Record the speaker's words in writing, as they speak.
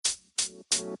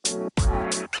Hello,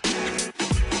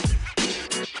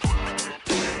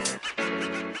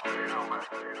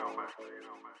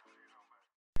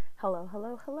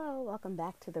 hello, hello. Welcome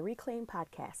back to the Reclaim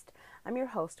Podcast. I'm your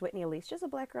host, Whitney Elise, just a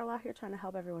black girl out here trying to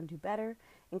help everyone do better,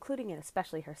 including and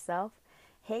especially herself.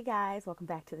 Hey guys, welcome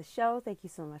back to the show. Thank you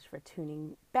so much for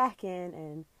tuning back in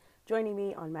and joining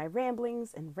me on my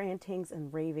ramblings and rantings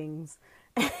and ravings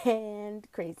and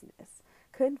craziness.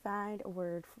 Couldn't find a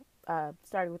word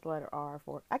starting with the letter R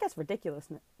for, I guess,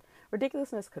 ridiculousness.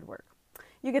 Ridiculousness could work.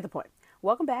 You get the point.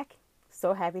 Welcome back.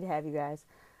 So happy to have you guys.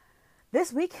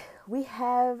 This week, we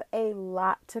have a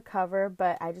lot to cover,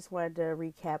 but I just wanted to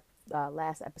recap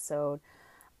last episode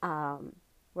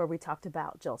where we talked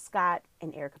about Jill Scott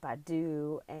and Erykah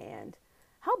Badu and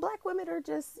how black women are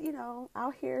just,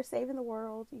 out here saving the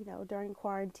world, during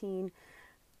quarantine,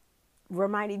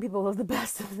 reminding people of the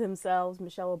best of themselves.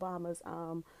 Michelle Obama's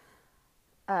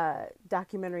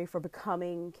documentary for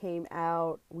Becoming came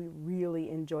out. We really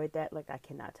enjoyed that. Like, I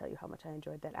cannot tell you how much I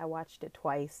enjoyed that. I watched it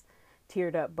twice.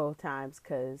 Teared up both times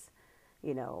because,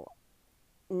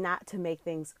 not to make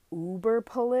things uber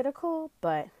political,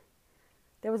 but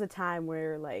there was a time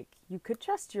where, like, you could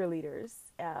trust your leaders,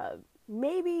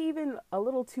 maybe even a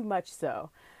little too much so.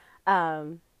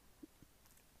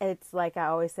 It's like I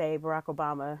always say, Barack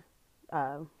Obama,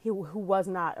 who was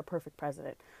not a perfect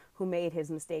president, who made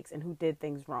his mistakes and who did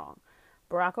things wrong.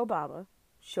 Barack Obama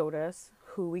showed us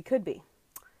who we could be.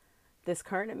 This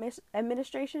current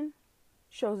administration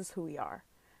shows us who we are.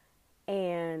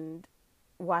 And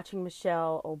watching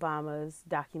Michelle Obama's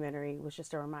documentary was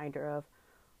just a reminder of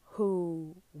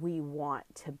who we want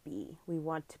to be. We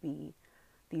want to be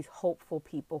these hopeful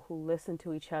people who listen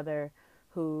to each other,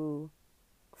 who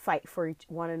fight for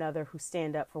one another, who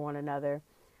stand up for one another.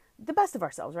 The best of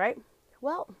ourselves, right?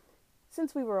 Well,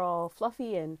 since we were all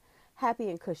fluffy and happy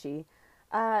and cushy,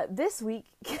 this week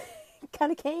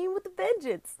kind of came with a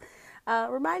vengeance.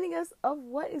 Reminding us of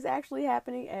what is actually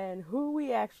happening and who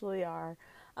we actually are.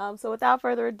 So without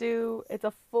further ado, it's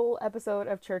a full episode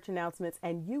of church announcements,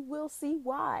 and you will see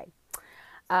why.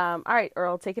 All right,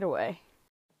 Earl, take it away.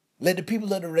 Let the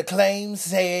people of the Reclaim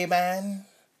say amen.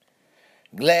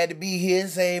 Glad to be here,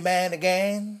 say amen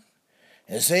again.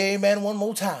 And say amen one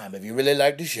more time if you really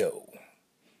like the show.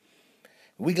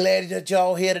 We glad that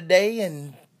y'all here today,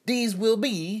 and these will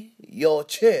be your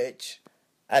church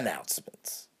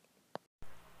announcements.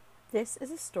 This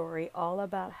is a story all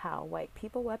about how white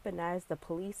people weaponize the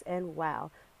police, and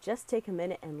wow, just take a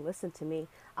minute and listen to me.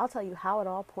 I'll tell you how it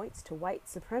all points to white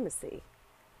supremacy.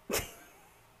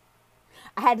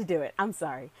 I had to do it. I'm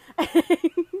sorry.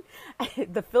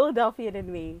 The Philadelphian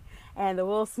in me and the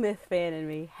Will Smith fan in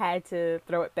me had to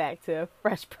throw it back to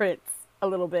Fresh Prince a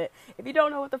little bit. If you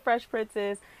don't know what the Fresh Prince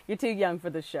is, you're too young for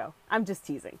this show. I'm just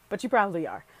teasing, but you probably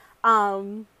are.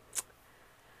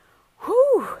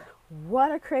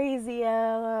 What a crazy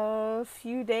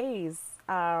few days.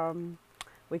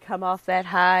 We come off that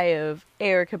high of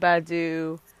Erykah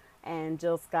Badu and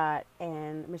Jill Scott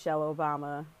and Michelle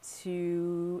Obama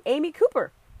to Amy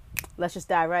Cooper. Let's just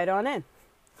dive right on in.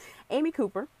 Amy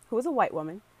Cooper, who is a white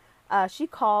woman, she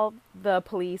called the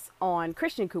police on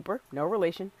Christian Cooper, no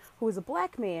relation, who is a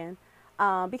black man,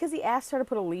 because he asked her to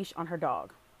put a leash on her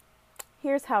dog.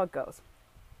 Here's how it goes.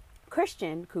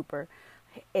 Christian Cooper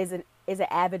is an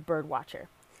avid bird watcher,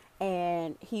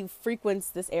 and he frequents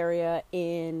this area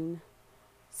in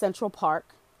Central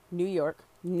Park, New York,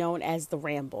 known as the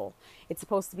Ramble. It's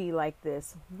supposed to be like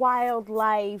this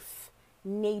wildlife,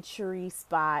 nature-y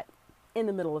spot in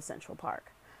the middle of Central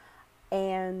Park.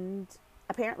 And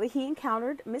apparently he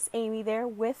encountered Miss Amy there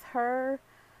with her,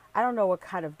 I don't know what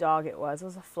kind of dog it was. It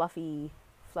was a fluffy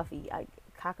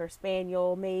Cocker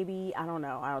Spaniel, maybe. I don't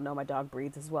know my dog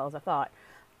breeds as well as I thought.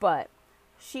 But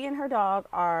she and her dog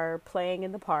are playing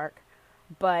in the park,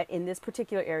 but in this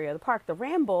particular area of the park, the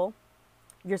Ramble,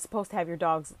 you're supposed to have your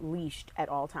dogs leashed at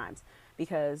all times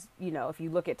because, if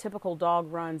you look at typical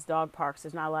dog runs, dog parks,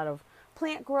 there's not a lot of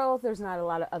plant growth. There's not a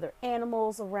lot of other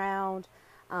animals around.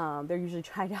 They're usually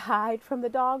trying to hide from the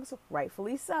dogs,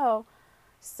 rightfully so.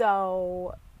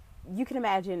 So you can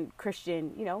imagine Christian,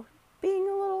 being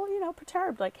a little,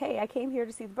 perturbed, like, hey, I came here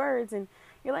to see the birds and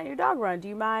you're letting your dog run. Do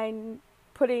you mind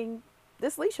putting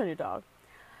this leash on your dog?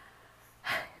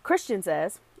 Christian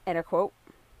says, and I quote,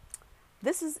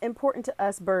 "This is important to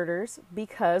us birders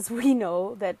because we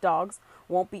know that dogs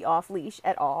won't be off leash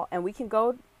at all, and we can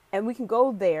go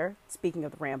there, speaking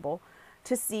of the Ramble,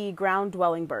 to see ground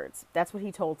dwelling birds." That's what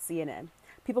he told CNN.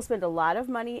 People spend a lot of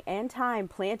money and time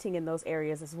planting in those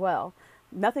areas as well.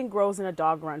 Nothing grows in a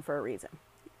dog run for a reason.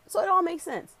 So it all makes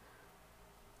sense.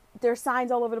 there's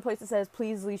signs all over the place that says,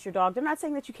 please leash your dog. They're not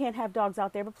saying that you can't have dogs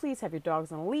out there, but please have your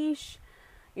dogs on a leash.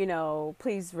 You know,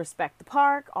 please respect the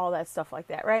park, all that stuff like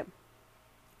that, right?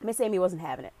 Miss Amy wasn't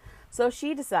having it. So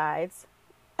she decides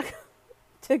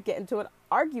to get into an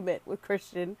argument with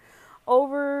Christian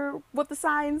over what the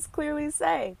signs clearly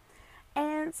say.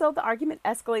 And so the argument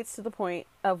escalates to the point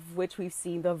of which we've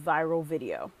seen the viral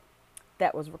video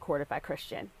that was recorded by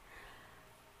Christian.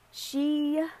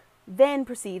 She then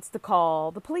proceeds to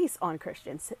call the police on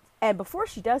Christian. And before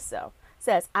she does so,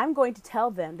 says, I'm going to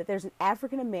tell them that there's an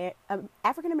African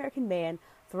American man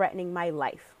threatening my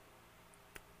life.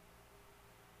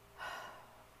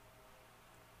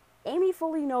 Amy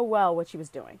fully knew well what she was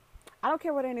doing. I don't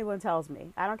care what anyone tells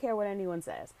me. I don't care what anyone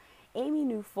says. Amy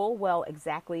knew full well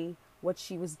exactly what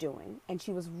she was doing, and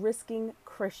she was risking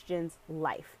Christian's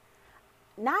life.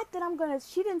 Not that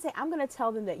she didn't say, I'm going to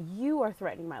tell them that you are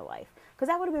threatening my life, because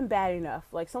that would have been bad enough.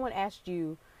 Like, someone asked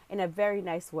you in a very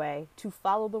nice way to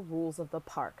follow the rules of the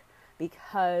park,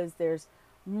 because there's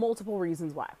multiple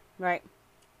reasons why, right?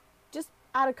 Just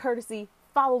out of courtesy,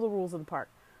 follow the rules of the park.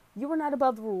 You are not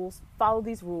above the rules. Follow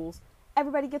these rules.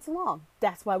 Everybody gets along.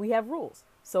 That's why we have rules,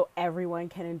 so everyone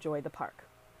can enjoy the park,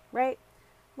 right?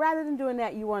 Rather than doing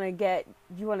that, you want to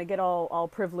get all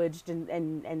privileged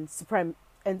and supreme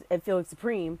and feeling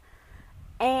supreme,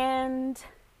 and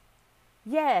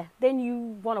yeah, then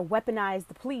you want to weaponize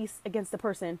the police against the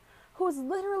person who is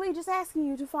literally just asking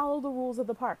you to follow the rules of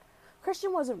the park.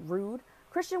 Christian wasn't rude.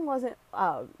 Christian wasn't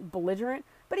belligerent.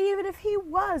 But even if he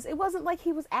was, it wasn't like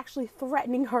he was actually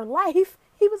threatening her life.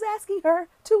 He was asking her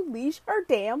to leash her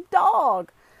damn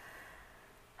dog.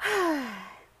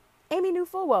 Amy knew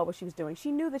full well what she was doing.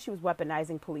 She knew that she was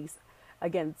weaponizing police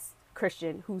against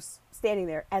Christian, who's standing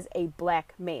there as a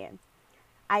black man.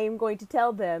 I am going to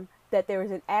tell them that there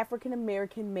is an African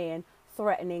American man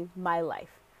threatening my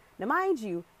life. Now, mind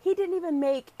you, he didn't even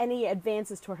make any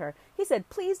advances toward her. He said,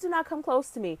 please do not come close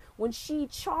to me, when she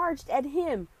charged at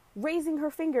him, raising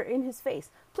her finger in his face.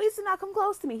 Please do not come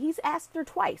close to me. He's asked her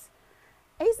twice.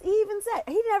 He even said,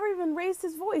 he never even raised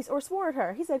his voice or swore at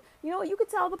her. He said, you know what, you can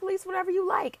tell the police whatever you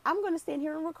like. I'm going to stand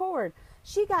here and record.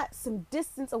 She got some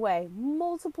distance away,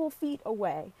 multiple feet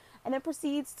away, and then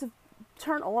proceeds to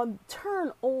turn on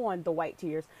the white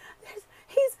tears.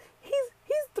 He's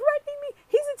threatening me.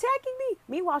 He's attacking me.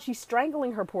 Meanwhile, she's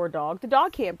strangling her poor dog. The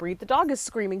dog can't breathe. The dog is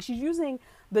screaming. She's using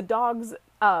the dog's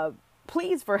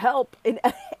pleas for help,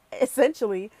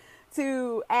 essentially,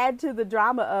 to add to the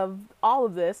drama of all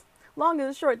of this. Long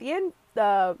and short, at the end,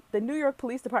 the New York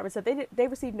Police Department said they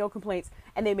received no complaints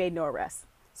and they made no arrests.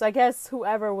 So I guess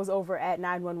whoever was over at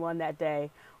 911 that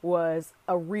day was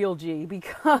a real G,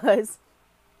 because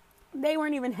they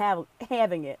weren't even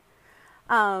having it.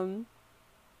 And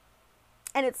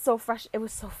it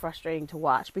was so frustrating to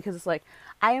watch, because it's like,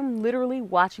 I am literally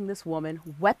watching this woman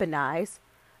weaponize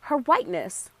her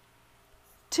whiteness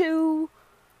to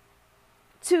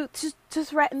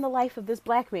threaten the life of this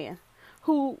black man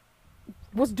who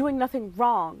was doing nothing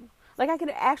wrong. Like, I could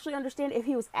actually understand if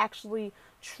he was actually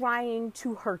trying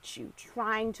to hurt you,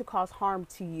 trying to cause harm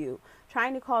to you,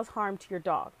 trying to cause harm to your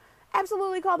dog.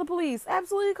 Absolutely call the police.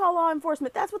 Absolutely call law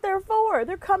enforcement. That's what they're for.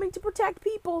 They're coming to protect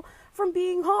people from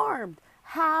being harmed.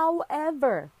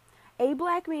 However,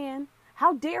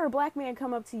 how dare a black man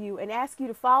come up to you and ask you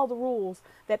to follow the rules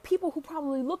that people who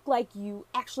probably look like you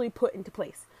actually put into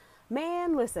place?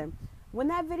 Man, listen, when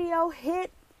that video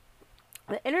hit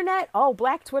the internet,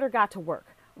 Black Twitter got to work.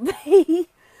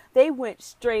 They went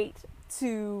straight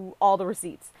to all the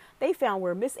receipts. They found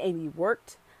where Miss Amy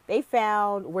worked. They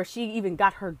found where she even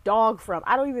got her dog from.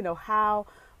 I don't even know how,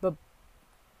 but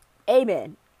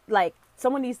amen. Like,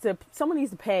 someone needs to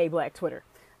pay Black Twitter,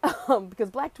 because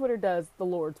Black Twitter does the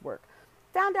Lord's work.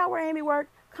 Found out where Amy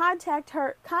worked,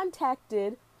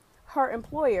 contacted her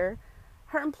employer.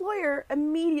 Her employer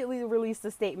immediately released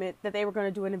a statement that they were going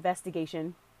to do an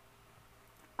investigation.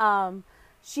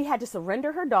 She had to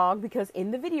surrender her dog, because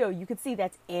in the video you could see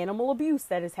that's animal abuse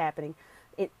that is happening.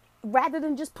 Rather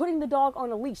than just putting the dog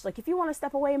on a leash. Like, if you want to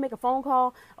step away and make a phone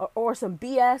call or some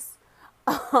BS,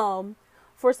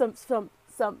 for some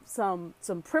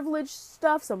privileged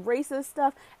stuff, some racist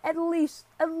stuff, at least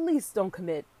don't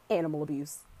commit animal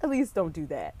abuse. At least don't do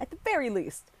that. At the very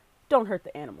least, don't hurt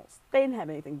the animals. They didn't have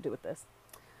anything to do with this.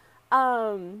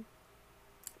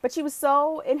 But she was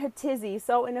so in her tizzy,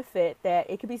 so in a fit, that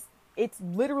it's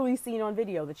literally seen on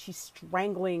video that she's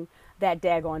strangling that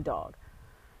daggone dog.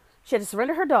 She had to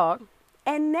surrender her dog.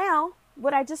 And now,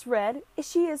 what I just read is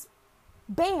she is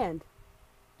banned.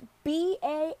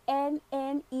 BANNED,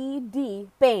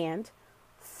 banned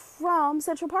from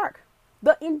Central Park.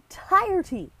 The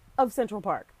entirety of Central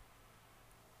Park.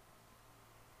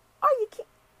 Are you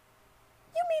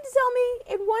you mean to tell me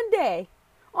in one day,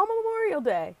 on Memorial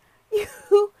Day,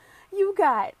 you you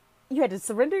got you had to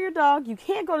surrender your dog. You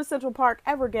can't go to Central Park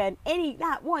ever again.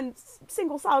 Not one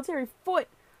single solitary foot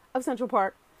of Central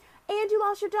Park, and you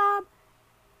lost your job.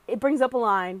 It brings up a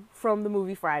line from the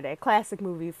movie Friday, classic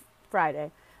movie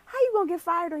Friday. How you gonna get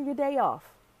fired on your day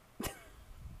off?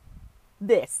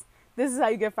 This is how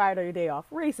you get fired on your day off.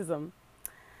 Racism.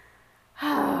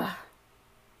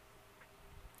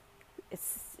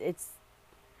 it's.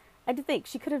 I do think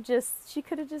she could have just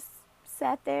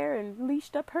sat there and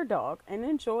leashed up her dog and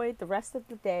enjoyed the rest of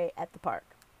the day at the park.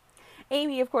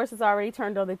 Amy, of course, has already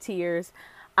turned on the tears,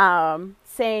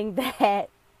 saying that.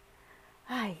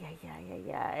 I'm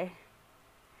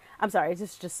sorry.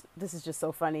 This is just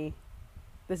so funny.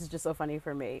 This is just so funny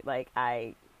for me. Like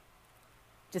I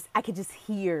could just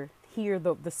hear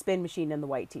the spin machine and the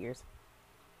white tears.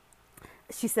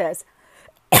 She says,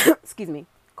 excuse me,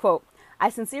 quote, "I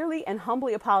sincerely and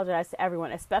humbly apologize to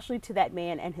everyone, especially to that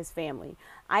man and his family.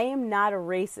 I am not a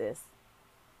racist."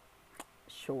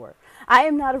 Sure. I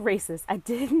am not a racist. I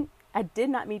did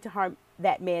not mean to harm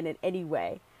that man in any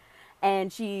way.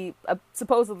 And she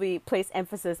supposedly placed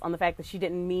emphasis on the fact that she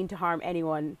didn't mean to harm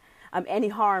anyone, any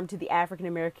harm to the African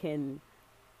American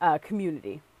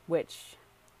community, which,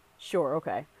 sure,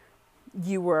 okay.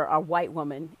 You were a white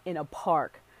woman in a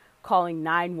park calling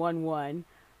 911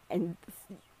 and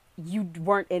you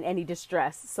weren't in any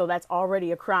distress. So that's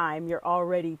already a crime. You're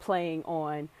already playing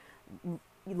on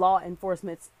law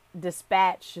enforcement's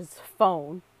dispatch's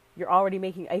phone. You're already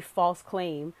making a false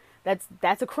claim. That's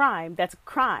a crime. That's a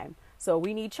crime. So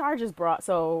we need charges brought.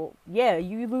 So yeah,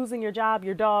 you losing your job,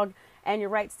 your dog, and your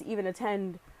rights to even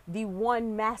attend the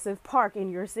one massive park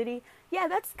in your city. Yeah,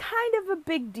 that's kind of a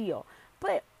big deal.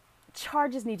 But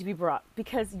charges need to be brought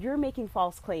because you're making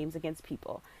false claims against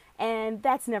people. And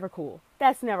that's never cool.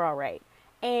 That's never all right.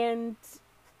 And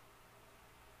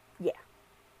yeah.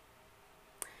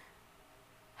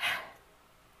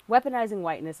 Weaponizing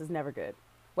whiteness is never good.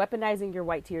 Weaponizing your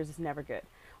white tears is never good.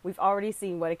 We've already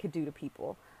seen what it could do to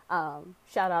people.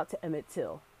 Shout out to Emmett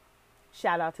Till.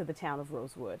 Shout out to the town of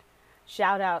Rosewood.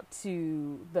 Shout out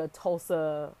to the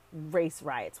Tulsa race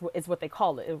riots. It's what they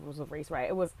call it. It was a race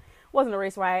riot. Wasn't a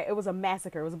race riot. It was a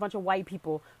massacre. It was a bunch of white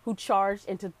people who charged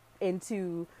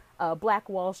into Black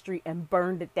Wall Street and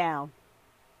burned it down.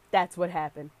 That's what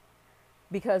happened.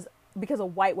 Because a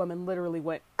white woman literally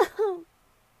went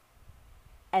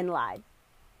and lied.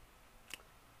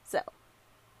 So,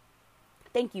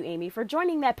 thank you, Amy, for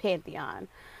joining that pantheon.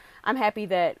 I'm happy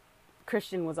that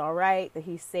Christian was all right, that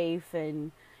he's safe,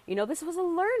 and this was a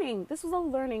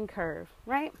learning curve,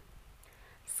 right?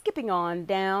 Skipping on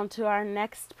down to our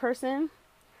next person,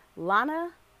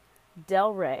 Lana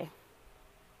Del Rey.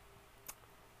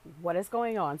 What is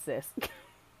going on, sis?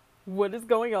 What is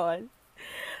going on?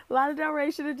 Lana Del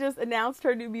Rey should have just announced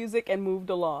her new music and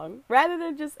moved along. Rather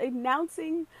than just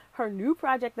announcing her new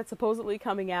project that's supposedly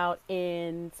coming out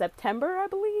in September, I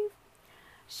believe,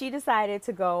 she decided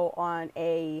to go on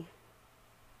a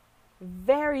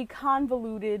very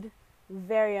convoluted,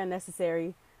 very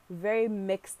unnecessary, very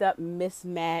mixed up,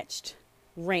 mismatched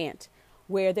rant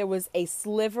where there was a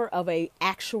sliver of a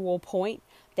actual point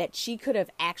that she could have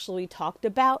actually talked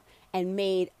about and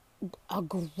made a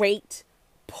great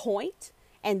point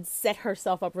and set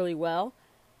herself up really well,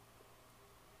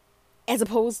 as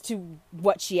opposed to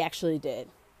what she actually did.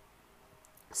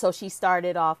 So she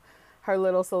started off her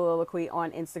little soliloquy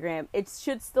on Instagram. It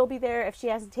should still be there if she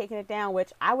hasn't taken it down,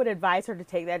 which I would advise her to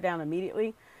take that down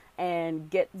immediately and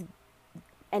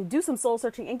do some soul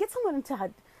searching and get someone into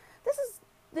her.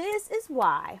 This is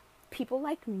why people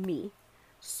like me,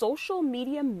 social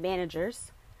media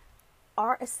managers,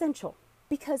 are essential,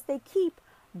 because they keep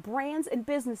brands and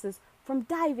businesses from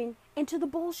diving into the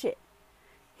bullshit.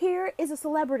 Here is a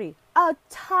celebrity, a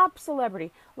top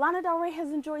celebrity. Lana Del Rey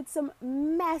has enjoyed some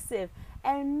massive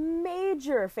and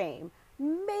major fame,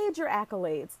 major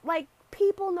accolades. Like,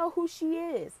 people know who she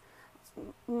is.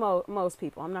 Most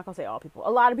people. I'm not going to say all people. A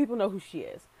lot of people know who she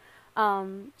is.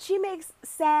 She makes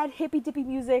sad, hippy-dippy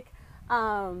music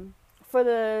for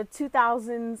the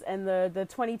 2000s and the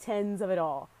 2010s of it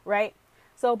all, right?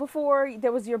 So before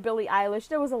there was your Billie Eilish,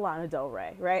 there was a Lana Del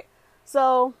Rey, right?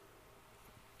 So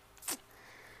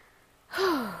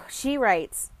she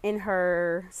writes in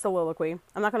her soliloquy,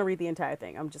 I'm not going to read the entire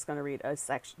thing. I'm just going to read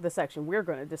the section we're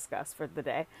going to discuss for the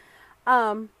day.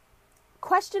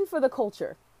 Question for the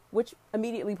culture, which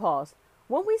immediately pause.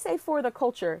 When we say for the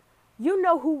culture, you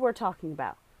know who we're talking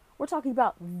about. We're talking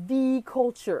about the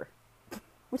culture.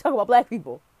 We're talking about black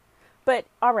people. But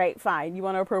all right, fine. You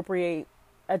want to appropriate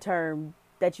a term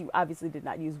that you obviously did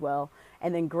not use well,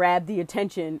 and then grab the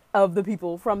attention of the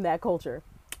people from that culture.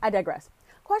 I digress.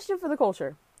 Question for the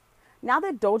culture. Now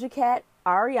that Doja Cat,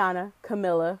 Ariana,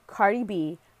 Camila, Cardi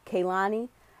B, Kehlani,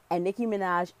 and Nicki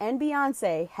Minaj and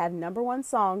Beyonce have #1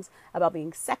 songs about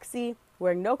being sexy,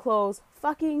 wearing no clothes,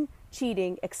 fucking,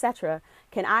 cheating, etc.,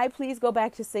 can I please go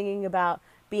back to singing about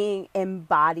being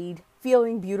embodied,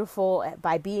 feeling beautiful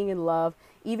by being in love,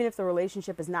 even if the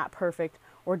relationship is not perfect,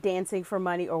 or dancing for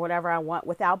money or whatever I want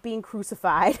without being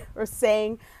crucified or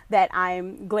saying that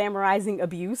I'm glamorizing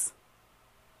abuse?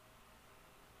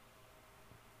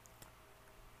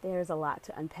 There's a lot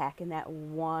to unpack in that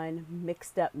one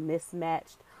mixed up,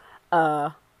 mismatched,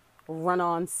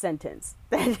 run-on sentence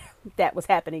that was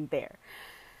happening there.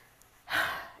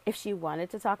 If she wanted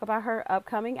to talk about her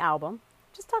upcoming album,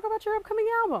 just talk about your upcoming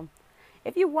album.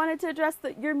 If you wanted to address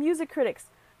your music critics,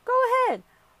 go ahead.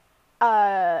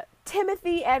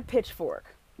 Timothy at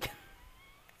Pitchfork.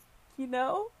 You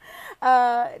know?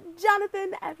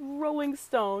 Jonathan at Rolling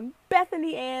Stone.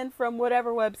 Bethany Ann from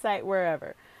whatever website,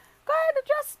 wherever. Go ahead,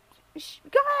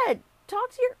 go ahead. Talk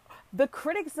to the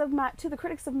critics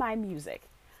of my music.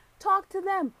 Talk to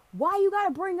them. Why you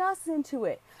gotta bring us into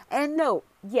it? And no,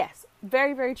 yes,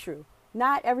 very, very true.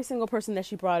 Not every single person that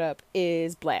she brought up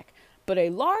is black, but a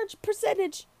large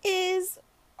percentage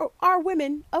are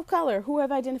women of color who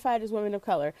have identified as women of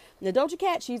color. Now, Doja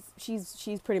Cat,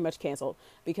 she's pretty much canceled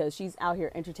because she's out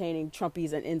here entertaining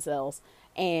Trumpies and incels,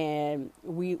 and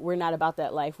we're not about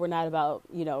that life. We're not about,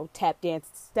 tap dance,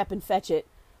 step and fetch it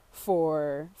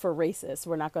for racists.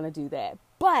 We're not going to do that.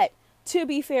 But to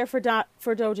be fair for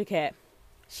Doja Cat,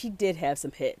 she did have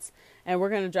some hits, and we're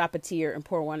going to drop a tear and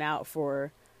pour one out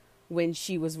for when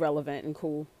she was relevant and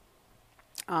cool.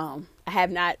 I have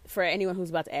not, for anyone who's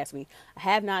about to ask me, I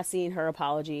have not seen her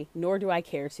apology, nor do I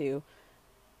care to.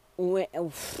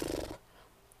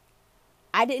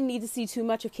 I didn't need to see too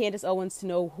much of Candace Owens to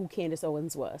know who Candace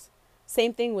Owens was.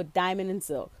 Same thing with Diamond and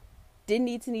Silk. Didn't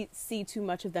need to see too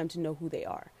much of them to know who they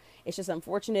are. It's just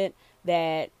unfortunate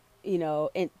that, the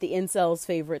incels'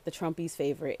 favorite, the Trumpies'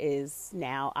 favorite, is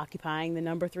now occupying the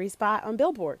 #3 spot on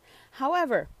Billboard.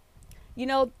 However,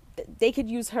 they could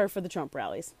use her for the Trump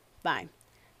rallies. Fine.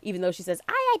 Even though she says,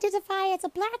 I identify as a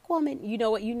black woman. You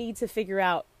know what? You need to figure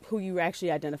out who you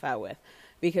actually identify with.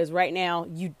 Because right now,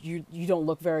 you don't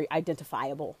look very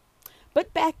identifiable.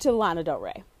 But back to Lana Del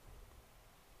Rey.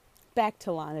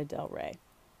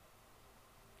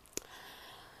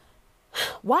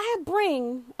 Why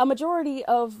bring a majority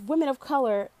of women of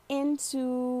color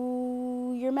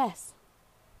into your mess?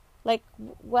 Like,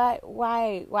 why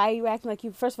are you acting like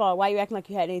first of all, why are you acting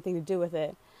like you had anything to do with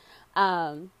it?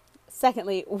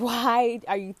 Secondly, why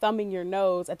are you thumbing your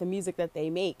nose at the music that they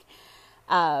make?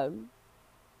 I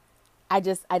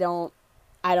don't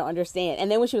understand.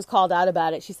 And then when she was called out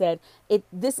about it, she said,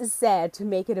 this is sad to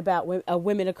make it about a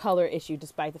women of color issue,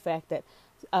 despite the fact that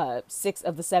 6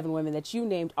 of the 7 women that you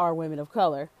named are women of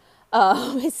color.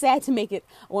 It's sad to make it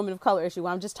a woman of color issue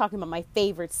when I'm just talking about my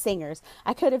favorite singers.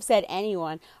 I could have said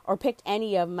anyone or picked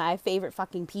any of my favorite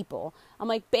fucking people. I'm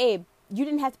like, babe, you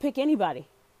didn't have to pick anybody.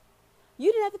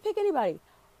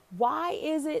 Why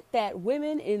is it that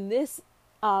women in this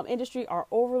industry are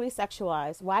overly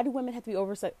sexualized? Why do women have to be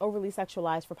overly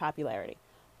sexualized for popularity?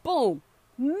 Boom.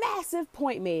 Massive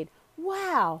point made.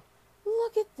 Wow.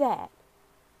 Look at that.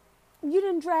 You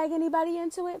didn't drag anybody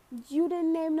into it. You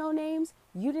didn't name no names.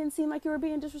 You didn't seem like you were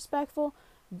being disrespectful.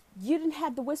 You didn't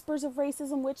have the whispers of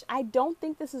racism, which I don't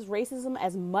think this is racism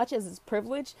as much as it's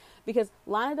privilege, because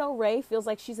Lana Del Rey feels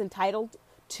like she's entitled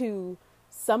to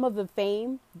some of the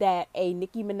fame that a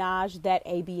Nicki Minaj, that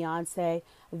a Beyonce,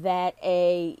 that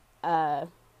a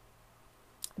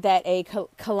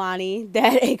Kehlani,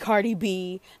 that a Cardi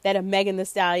B, that a Megan Thee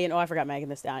Stallion. Oh, I forgot Megan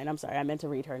Thee Stallion. I'm sorry. I meant to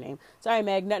read her name. Sorry,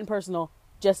 Meg. Nothing personal.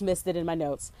 Just missed it in my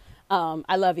notes.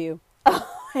 I love you.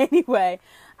 Anyway,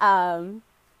 that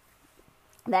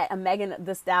a Megan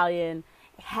Thee Stallion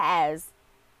has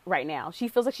right now. She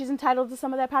feels like she's entitled to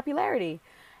some of that popularity.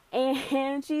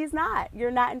 And she's not.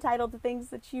 You're not entitled to things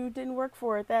that you didn't work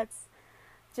for. That's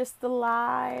just the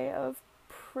lie of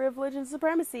privilege and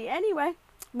supremacy. Anyway,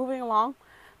 moving along.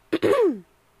 So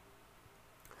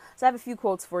I have a few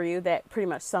quotes for you that pretty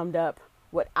much summed up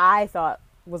what I thought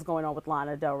was going on with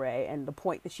Lana Del Rey and the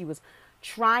point that she was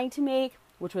trying to make,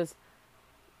 which was,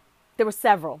 there were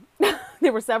several.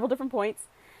 There were several different points.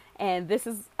 And this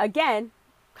is, again,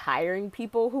 hiring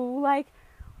people who,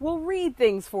 will read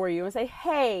things for you and say,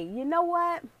 hey, you know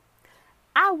what?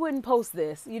 I wouldn't post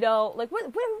this. What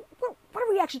are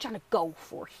we actually trying to go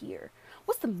for here?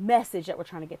 What's the message that we're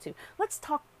trying to get to? Let's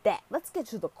talk that. Let's get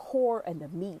to the core and the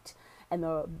meat and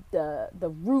the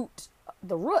root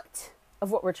the root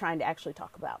of what we're trying to actually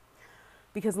talk about.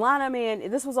 Because Lana, man,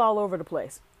 this was all over the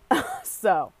place.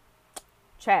 So,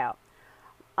 ciao.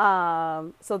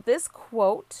 So this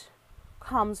quote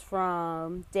comes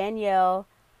from Danielle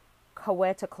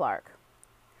Kaweta Clark.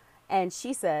 And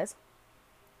she says,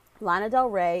 Lana Del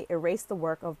Rey erased the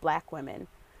work of black women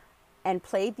and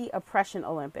played the Oppression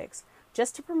Olympics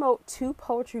just to promote 2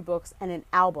 poetry books and an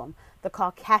album, the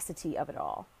caucasity of it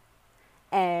all.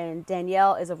 And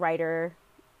Danielle is a writer,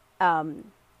 culture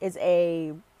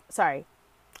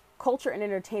and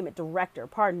entertainment director,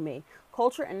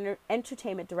 culture and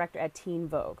entertainment director at Teen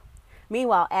Vogue.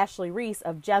 Meanwhile, Ashley Reese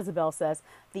of Jezebel says,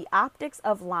 the optics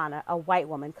of Lana, a white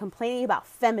woman, complaining about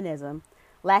feminism,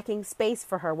 lacking space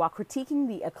for her while critiquing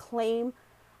the acclaim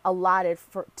allotted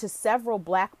to several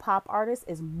black pop artists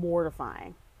is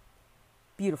mortifying.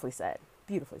 Beautifully said.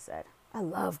 Beautifully said. I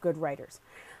love good writers.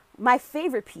 My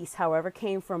favorite piece, however,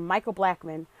 came from Michael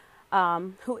Blackman,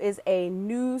 who is a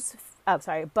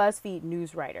BuzzFeed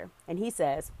news writer. And he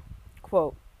says,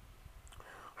 quote,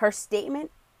 her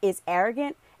statement is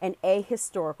arrogant and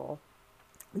ahistorical.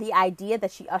 The idea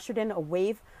that she ushered in a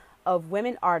wave of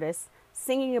women artists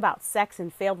singing about sex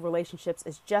and failed relationships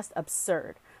is just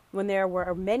absurd, when there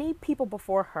were many people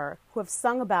before her who have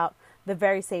sung about the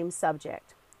very same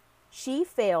subject. She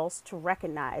fails to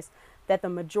recognize that the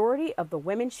majority of the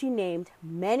women she named,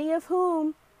 many of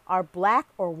whom are black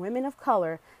or women of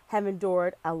color, have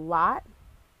endured a lot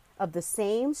of the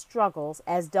same struggles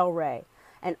as Del Rey,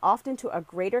 and often to a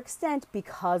greater extent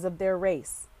because of their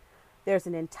race. There's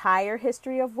an entire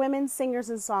history of women singers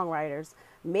and songwriters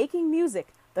making music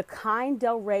the kind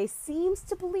Del Rey seems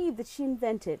to believe that she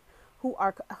invented, who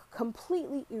are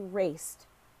completely erased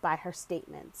by her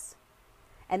statements.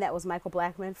 And that was Michael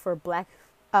Blackman for BuzzFeed.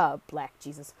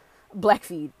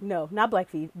 No, not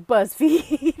Blackfeed,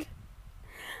 BuzzFeed.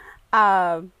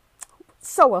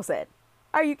 So well said.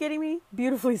 Are you kidding me?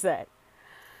 Beautifully said.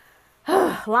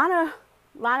 Lana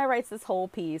writes this whole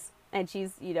piece, and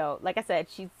she's, like I said,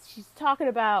 she's talking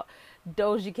about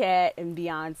Doja Cat and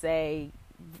Beyonce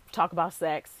talk about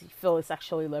sex, feel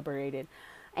sexually liberated.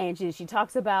 And she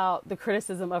talks about the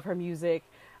criticism of her music,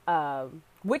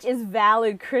 which is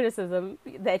valid criticism,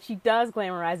 that she does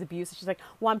glamorize abuse. She's like,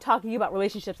 well, I'm talking about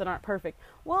relationships that aren't perfect.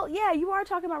 Well, yeah, you are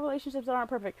talking about relationships that aren't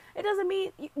perfect. It doesn't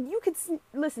mean you could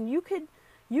listen. You can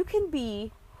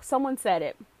be, someone said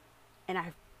it, and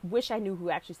I wish I knew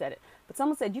who actually said it, but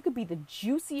someone said you could be the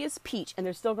juiciest peach and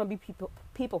there's still going to be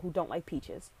people who don't like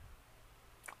peaches.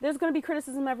 There's going to be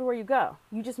criticism everywhere you go.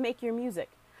 You just make your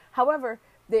music. However,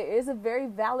 there is a very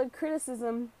valid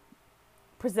criticism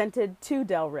presented to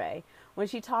Del Rey when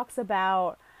she talks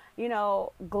about,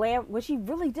 when she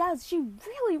really does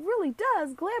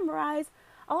glamorize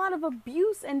a lot of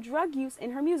abuse and drug use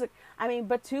in her music. I mean,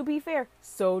 but to be fair,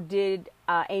 so did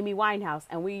Amy Winehouse,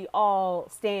 and we all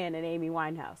stand in Amy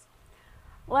Winehouse.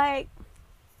 Like,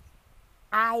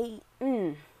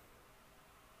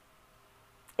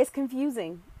 it's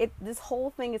confusing. This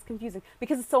whole thing is confusing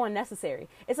because it's so unnecessary.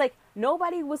 It's like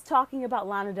nobody was talking about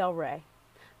Lana Del Rey.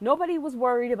 Nobody was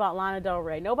worried about Lana Del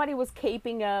Rey. Nobody was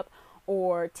caping up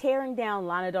or tearing down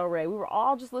Lana Del Rey. We were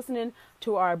all just listening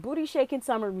to our booty shaking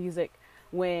summer music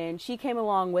when she came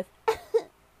along with,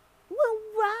 well,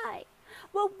 why?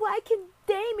 Well, why can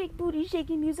they make booty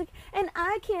shaking music and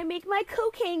I can't make my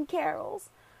cocaine carols?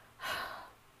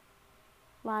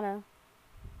 Lana,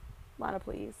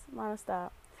 please. Lana,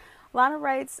 stop. Lana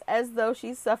writes as though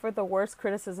she's suffered the worst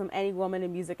criticism any woman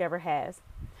in music ever has.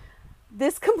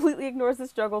 This completely ignores the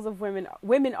struggles of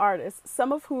women artists,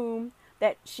 some of whom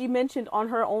that she mentioned on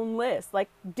her own list. Like,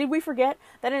 did we forget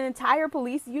that an entire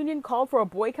police union called for a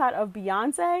boycott of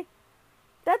Beyonce?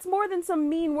 That's more than some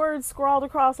mean words scrawled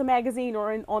across a magazine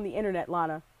or on the internet,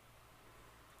 Lana.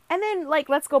 And then,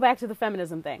 let's go back to the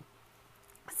feminism thing.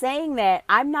 Saying that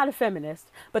I'm not a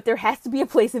feminist, but there has to be a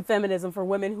place in feminism for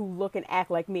women who look and act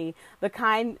like me, the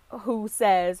kind who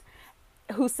says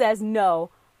no,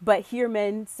 but hear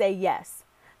men say yes.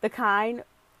 The kind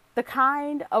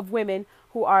of women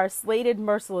who are slated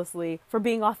mercilessly for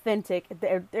being authentic,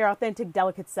 their authentic,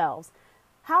 delicate selves.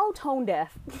 How tone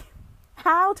deaf.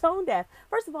 How tone deaf.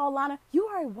 First of all, Lana, you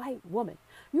are a white woman.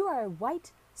 You are a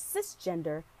white,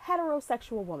 cisgender,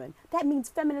 heterosexual woman. That means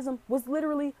feminism was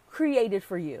literally created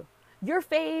for you. Your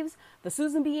faves, the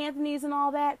Susan B. Anthonys and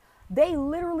all that, they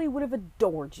literally would have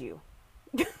adored you.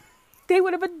 They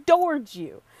would have adored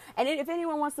you. And if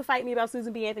anyone wants to fight me about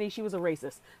Susan B. Anthony, she was a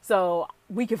racist. So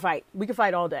we can fight. We can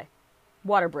fight all day.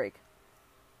 Water break.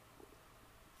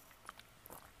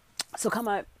 So come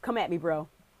at me, bro.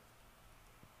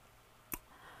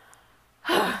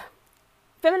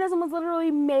 Feminism was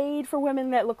literally made for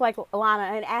women that look like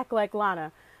Lana and act like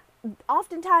Lana.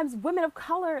 Oftentimes, women of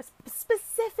color,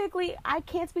 specifically, I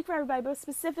can't speak for everybody, but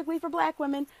specifically for black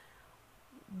women,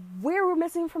 we're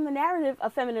missing from the narrative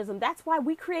of feminism. That's why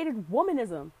we created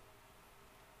womanism.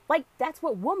 Like, that's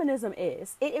what womanism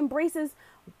is. It embraces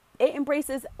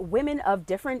women of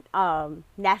different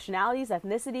nationalities,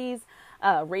 ethnicities,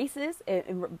 races. It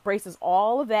embraces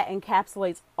all of that,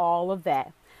 encapsulates all of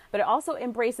that. But it also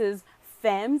embraces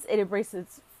femmes. It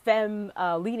embraces femme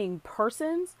leading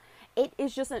persons. It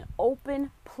is just an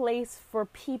open place for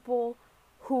people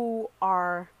who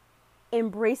are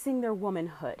embracing their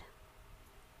womanhood.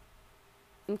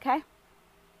 Okay?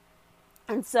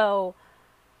 And so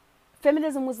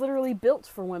feminism was literally built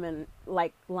for women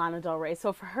like Lana Del Rey.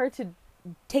 So for her to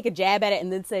take a jab at it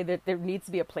and then say that there needs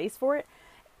to be a place for it,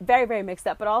 very, very mixed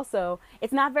up. But also,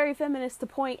 it's not very feminist to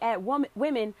point at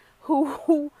women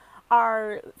who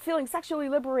are feeling sexually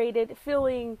liberated,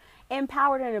 feeling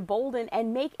empowered and emboldened,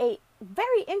 and make a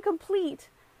very incomplete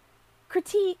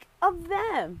critique of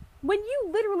them when you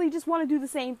literally just want to do the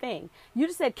same thing. You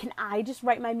just said, can I just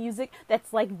write my music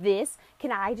that's like this?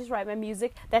 Can I just write my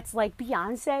music that's like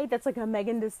Beyonce, that's like a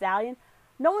Megan Thee Stallion?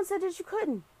 No one said that you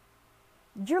couldn't.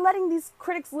 You're letting these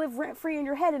critics live rent free in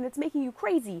your head, and it's making you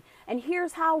crazy. And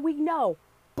here's how we know.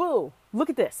 Boo. Look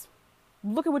at this.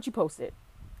 Look at what you posted.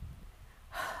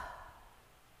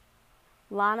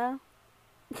 Lana,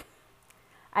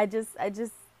 can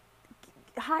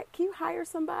you hire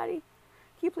somebody?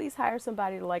 Can you please hire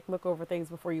somebody to like look over things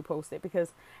before you post it?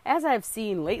 Because as I've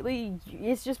seen lately,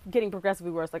 it's just getting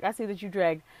progressively worse. Like, I see that you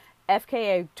dragged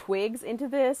FKA Twigs into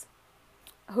this,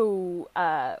 who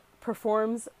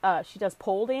performs, she does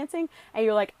pole dancing, and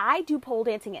you're like, I do pole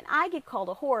dancing and I get called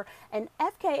a whore, and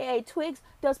FKA Twigs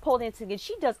does pole dancing and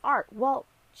she does art. Well,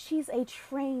 she's a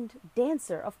trained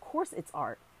dancer. Of course it's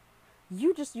art.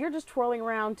 You're just twirling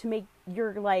around to make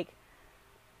your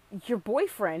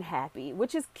boyfriend happy,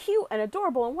 which is cute and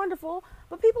adorable and wonderful,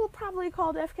 but people probably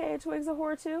called FKA Twigs a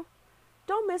whore too.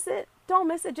 Don't miss it. Don't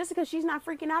miss it. Just because she's not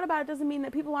freaking out about it doesn't mean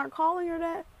that people aren't calling her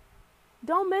that.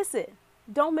 Don't miss it.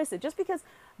 Don't miss it. Just because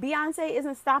Beyonce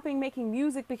isn't stopping making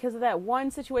music because of that one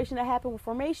situation that happened with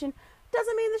Formation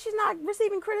doesn't mean that she's not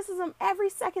receiving criticism every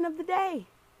second of the day.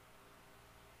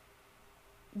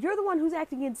 You're the one who's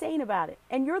acting insane about it.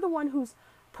 And you're the one who's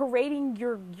parading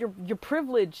your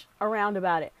privilege around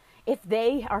about it. If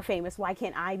they are famous, why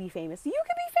can't I be famous? You can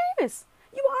be famous.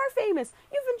 You are famous.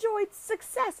 You've enjoyed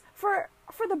success for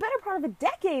the better part of a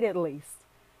decade at least.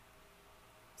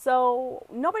 So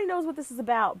nobody knows what this is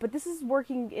about, but this is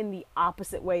working in the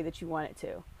opposite way that you want it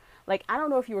to. Like, I don't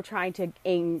know if you were trying to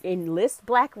enlist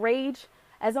Black Rage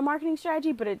as a marketing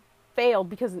strategy, but it failed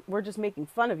because we're just making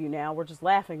fun of you now. We're just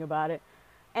laughing about it.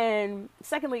 And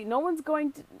secondly, no one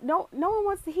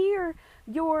wants to hear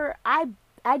your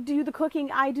I do the cooking,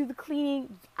 I do the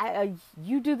cleaning,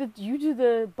 you do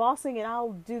the bossing, and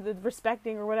I'll do the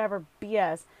respecting or whatever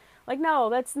BS. Like, no,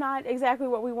 that's not exactly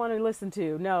what we want to listen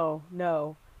to.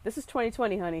 No. This is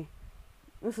 2020, honey.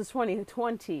 This is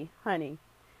 2020, honey.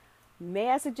 May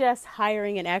I suggest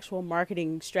hiring an actual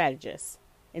marketing strategist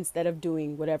instead of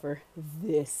doing whatever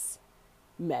this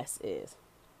mess is.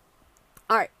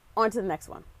 All right. On to the next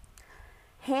one.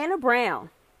 Hannah Brown.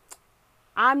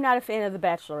 I'm not a fan of The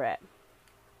Bachelorette.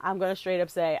 I'm going to straight up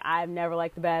say I've never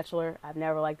liked The Bachelor. I've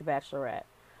never liked The Bachelorette.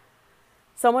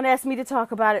 Someone asked me to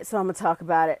talk about it, so I'm going to talk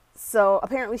about it. So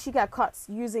apparently she got caught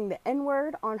using the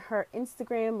N-word on her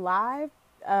Instagram live.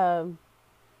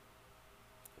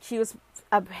 She was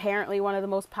apparently one of the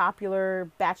most popular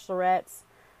bachelorettes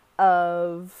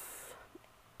of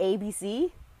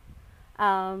ABC.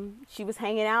 She was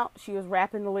hanging out. She was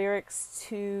rapping the lyrics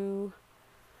to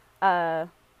the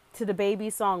Baby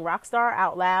song Rockstar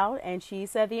out loud, and she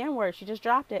said the N-word. She just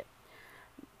dropped it.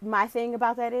 My thing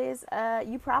about that is,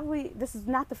 this is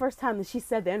not the first time that she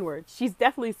said the N-word. She's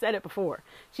definitely said it before.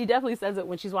 She definitely says it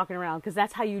when she's walking around, because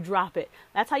that's how you drop it.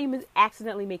 That's how you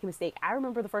accidentally make a mistake. I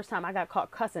remember the first time I got caught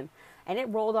cussing, and it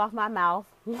rolled off my mouth.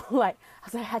 I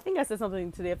think I said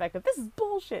something to the effect of, this is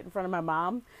bullshit, in front of my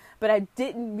mom. But I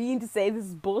didn't mean to say this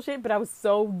is bullshit, but I was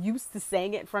so used to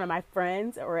saying it in front of my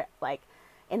friends, or like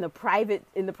in the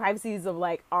privacies of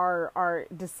like our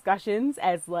discussions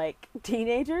as like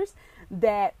teenagers,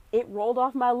 that it rolled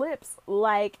off my lips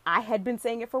like I had been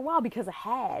saying it for a while, because I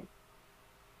had.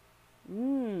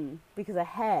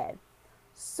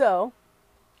 So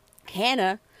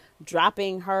Hannah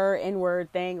dropping her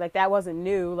N-word thing, like, that wasn't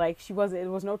new. Like, it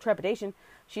was no trepidation.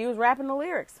 She was rapping the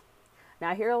lyrics. Now,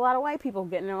 I hear a lot of white people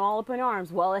getting all up in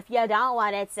arms. Well, if you don't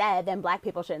want it said, then black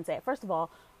people shouldn't say it. First of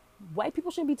all, White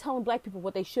people shouldn't be telling black people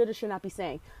what they should or should not be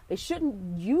saying. They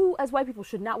shouldn't, you as white people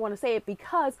should not want to say it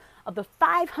because of the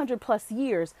 500 plus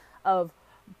years of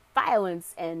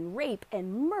violence and rape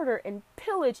and murder and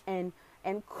pillage and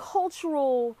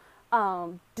cultural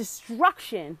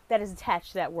destruction that is attached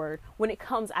to that word when it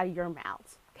comes out of your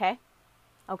mouths. Okay?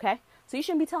 Okay? So you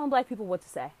shouldn't be telling black people what to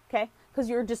say. Okay? Because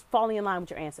you're just falling in line with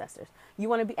your ancestors. You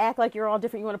want to act like you're all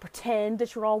different. You want to pretend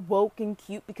that you're all woke and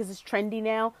cute because it's trendy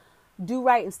now. Do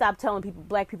right and stop telling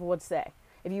black people what to say.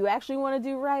 If you actually want to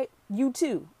do right, you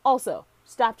too. Also,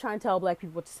 stop trying to tell black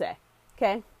people what to say.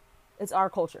 Okay? It's our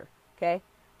culture. Okay?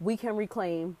 We can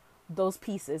reclaim those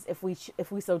pieces if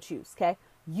we so choose. Okay?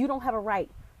 You don't have a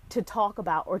right to talk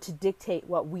about or to dictate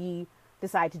what we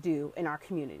decide to do in our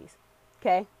communities.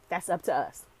 Okay? That's up to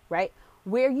us, right?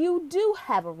 Where you do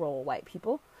have a role, white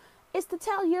people, is to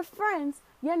tell your friends,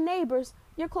 your neighbors,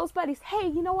 your close buddies, hey,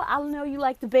 you know what? I know you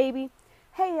like the baby.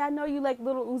 Hey, I know you like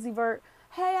Little Uzi Vert.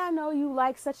 Hey, I know you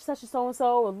like such and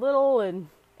so-and-so, or Little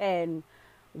and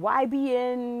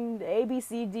YBN,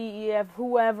 ABCDEF,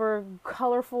 whoever,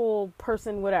 colorful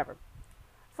person, whatever.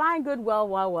 Fine, good,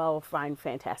 well, fine,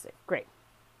 fantastic, great.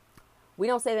 We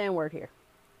don't say the N-word here.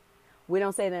 We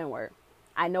don't say the N-word.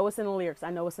 I know it's in the lyrics. I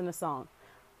know it's in the song.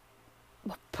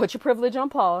 Put your privilege on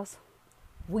pause.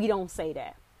 We don't say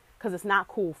that because it's not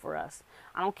cool for us.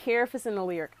 I don't care if it's in the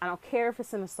lyric. I don't care if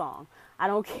it's in the song. I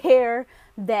don't care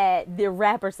that the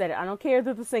rapper said it. I don't care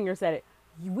that the singer said it.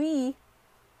 We,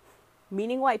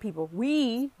 meaning white people,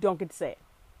 we don't get to say it.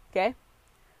 Okay?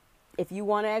 If you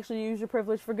want to actually use your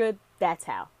privilege for good, that's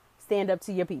how. Stand up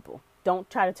to your people. Don't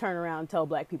try to turn around and tell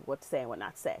black people what to say and what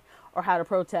not to say, or how to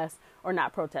protest or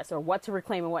not protest, or what to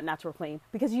reclaim and what not to reclaim,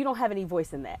 because you don't have any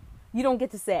voice in that. You don't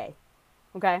get to say.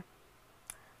 Okay?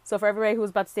 So for everybody who was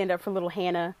about to stand up for little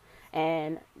Hannah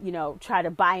and, you know, try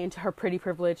to buy into her pretty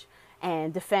privilege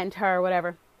and defend her or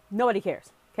whatever, nobody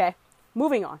cares. Okay?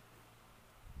 Moving on.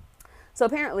 So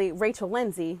apparently Rachel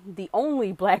Lindsay, the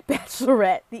only black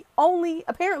bachelorette, the only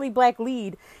apparently black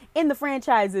lead in the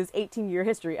franchise's 18-year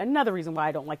history. Another reason why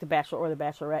I don't like The Bachelor or The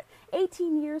Bachelorette.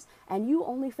 18 years and you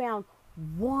only found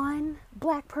one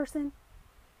black person?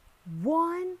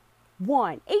 One.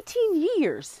 18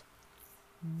 years.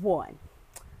 One.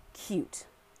 Cute.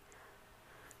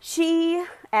 She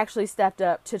actually stepped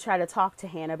up to try to talk to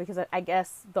Hannah because I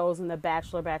guess those in the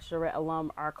Bachelor, Bachelorette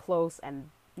alum are close and,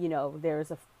 you know,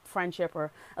 there's a friendship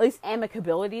or at least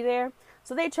amicability there.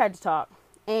 So they tried to talk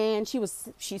and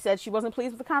she said she wasn't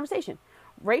pleased with the conversation.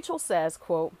 Rachel says,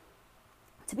 quote,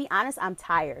 "To be honest, I'm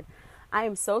tired. I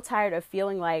am so tired of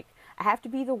feeling like I have to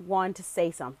be the one to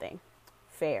say something."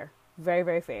 Fair. Very,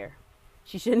 very fair.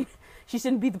 She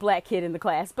shouldn't be the black kid in the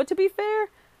class. But to be fair,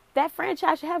 that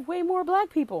franchise should have way more black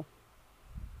people.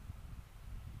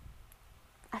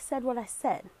 I said what I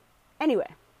said.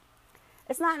 Anyway,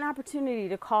 it's not an opportunity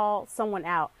to call someone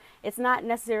out. It's not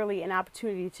necessarily an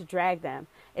opportunity to drag them.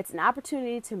 It's an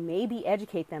opportunity to maybe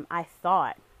educate them, I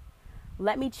thought.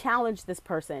 Let me challenge this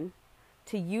person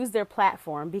to use their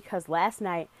platform because last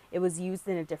night it was used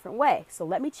in a different way. So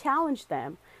let me challenge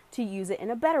them to use it in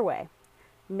a better way.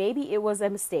 Maybe it was a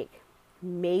mistake.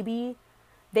 Maybe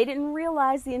they didn't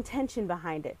realize the intention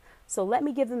behind it. So let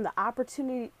me give them the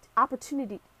opportunity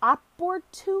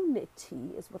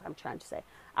is what I'm trying to say.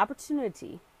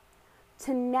 Opportunity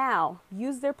to now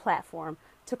use their platform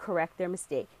to correct their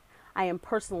mistake. I am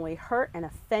personally hurt and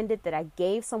offended that I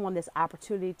gave someone this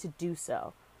opportunity to do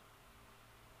so.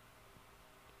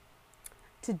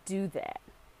 To do that.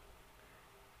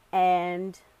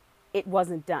 And it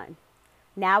wasn't done.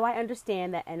 Now I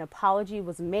understand that an apology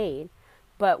was made,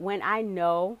 but when I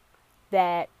know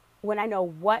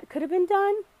what could have been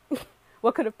done,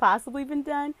 what could have possibly been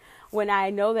done, when I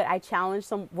know that I challenged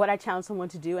someone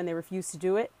to do and they refused to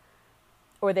do it,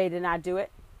 or they did not do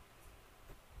it,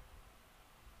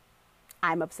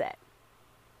 I'm upset.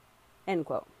 End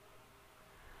quote.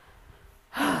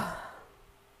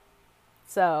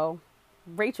 So,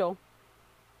 Rachel,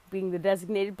 being the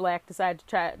designated black, decided to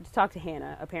try to talk to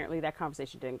Hannah. Apparently that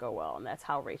conversation didn't go well, and that's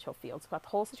how Rachel feels about the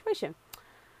whole situation.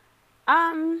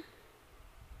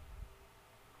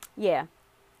 Yeah,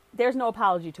 there's no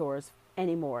apology tours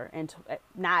anymore, and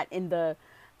not in the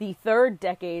third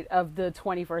decade of the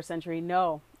 21st century.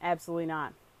 No, absolutely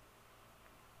not.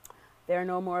 There are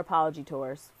no more apology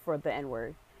tours for the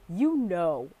N-word. You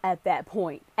know, at that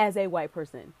point, as a white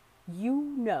person,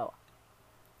 you know,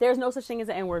 there's no such thing as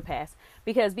an N-word pass,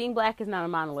 because being black is not a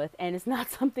monolith, and it's not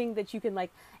something that you can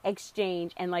like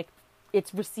exchange and like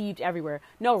it's received everywhere.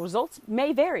 No, results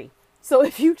may vary. So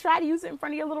if you try to use it in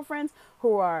front of your little friends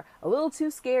who are a little too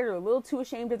scared or a little too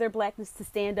ashamed of their blackness to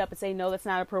stand up and say, no, that's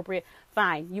not appropriate,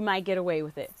 fine, you might get away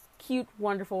with it. cute,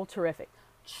 wonderful, terrific.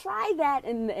 Try that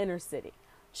in the inner city.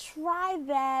 Try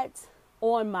that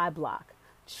on my block.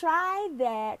 Try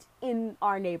that in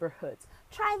our neighborhoods.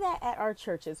 Try that at our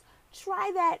churches.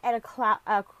 Try that at a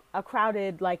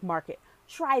crowded like market.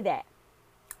 Try that.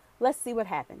 Let's see what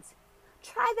happens.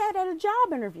 Try that at a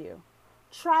job interview.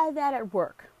 Try that at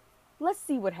work. Let's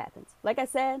see what happens. Like I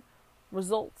said,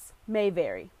 results may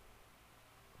vary.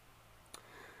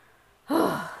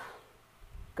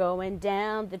 Going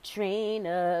down the train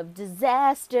of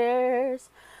disasters.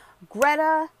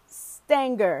 Greta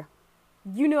Stenger.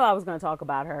 You knew I was going to talk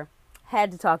about her.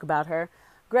 Had to talk about her.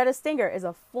 Greta Stenger is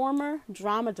a former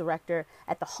drama director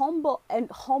at the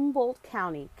Humboldt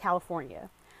County, California.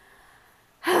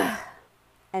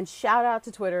 And shout out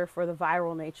to Twitter for the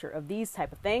viral nature of these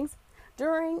type of things.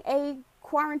 During a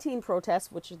quarantine protest,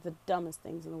 which is the dumbest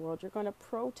things in the world, you're going to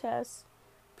protest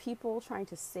people trying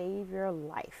to save your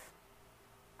life.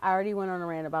 I already went on a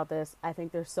rant about this. I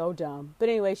think they're so dumb. But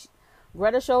anyway,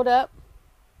 Greta showed up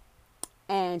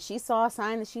and she saw a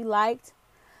sign that she liked.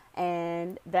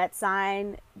 And that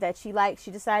sign that she liked,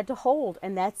 she decided to hold.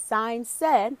 And that sign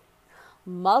said,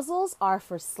 "Muzzles are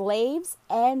for slaves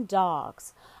and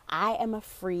dogs. I am a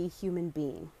free human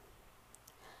being."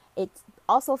 It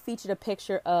also featured a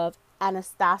picture of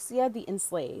Anastasia the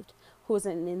Enslaved, who was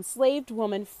an enslaved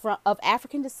woman of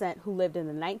African descent who lived in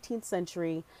the 19th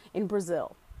century in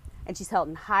Brazil. And she's held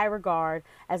in high regard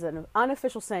as an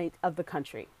unofficial saint of the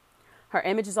country. Her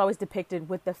image is always depicted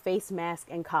with the face mask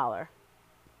and collar.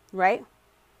 Right?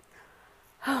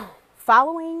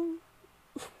 Following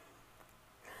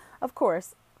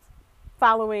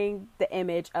the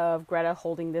image of Greta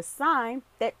holding this sign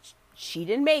that she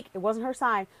didn't make, it wasn't her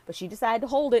sign, but she decided to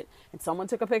hold it and someone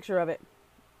took a picture of it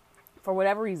for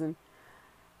whatever reason.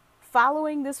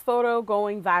 Following this photo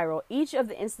going viral, each of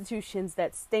the institutions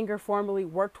that Stenger formerly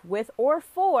worked with or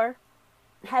for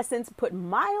has since put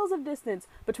miles of distance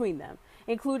between them,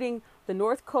 including the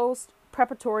North Coast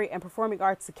Preparatory and Performing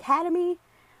Arts Academy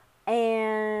and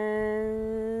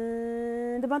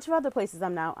a bunch of other places I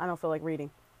don't feel like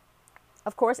reading.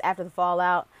 Of course, after the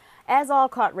fallout, as all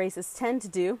caught racists tend to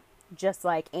do, just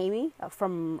like Amy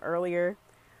from earlier,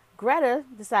 Greta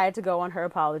decided to go on her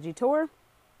apology tour.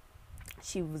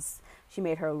 She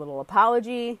made her little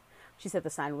apology. She said the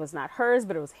sign was not hers,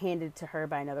 but it was handed to her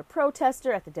by another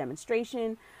protester at the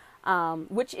demonstration,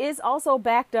 which is also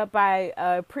backed up by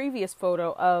a previous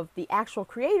photo of the actual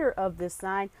creator of this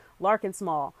sign, Larkin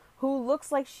Small, who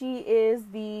looks like she is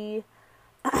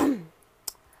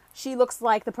she looks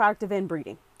like the product of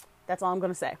inbreeding. That's all I'm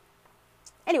going to say.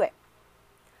 Anyway,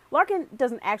 Larkin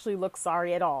doesn't actually look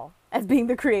sorry at all as being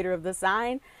the creator of the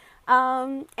sign.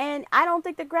 And I don't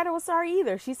think that Greta was sorry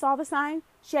either. She saw the sign.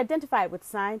 She identified with the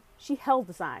sign. She held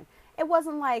the sign. It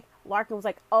wasn't like Larkin was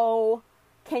like, "Oh,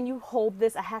 can you hold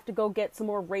this? I have to go get some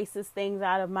more racist things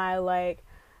out of my,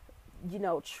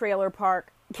 trailer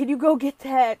park. Can you go get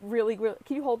that really, can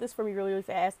you hold this for me really, really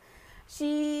fast?"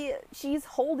 She's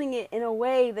holding it in a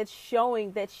way that's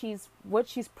showing that she's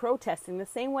protesting. The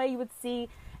same way you would see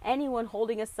anyone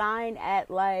holding a sign at,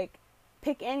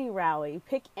 pick any rally,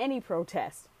 pick any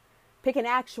protest. Pick an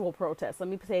actual protest. Let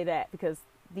me say that, because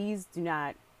these do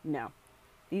not, no.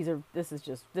 This is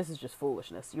just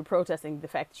foolishness. You're protesting the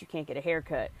fact that you can't get a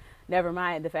haircut. Never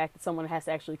mind the fact that someone has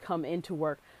to actually come into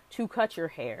work to cut your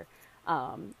hair.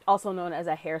 Also known as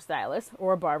a hairstylist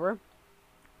or a barber.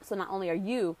 So not only are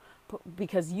you,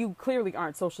 because you clearly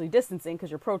aren't socially distancing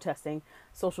because you're protesting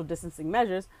social distancing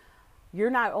measures, you're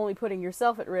not only putting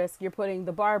yourself at risk, you're putting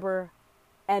the barber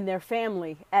and their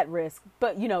family at risk.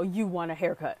 But, you want a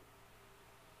haircut.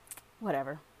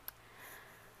 Whatever.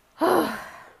 Back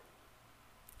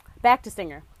to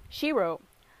Stenger. She wrote,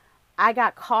 "I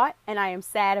got caught and I am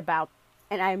sad about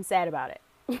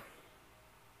it."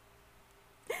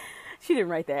 She didn't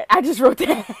write that. I just wrote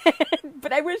that.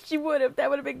 But I wish she would have. That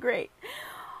would have been great.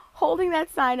 Holding that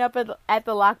sign up at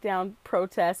the lockdown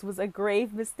protest was a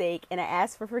grave mistake, and I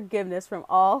asked for forgiveness from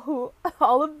all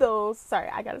of those. Sorry,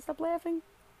 I gotta stop laughing.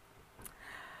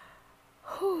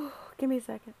 Give me a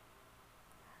second.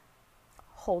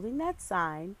 Holding that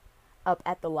sign up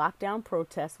at the lockdown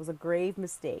protest was a grave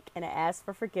mistake, and I asked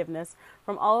for forgiveness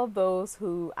from all of those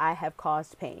who I have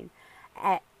caused pain.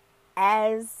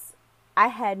 As I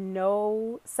had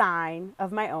no sign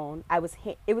of my own,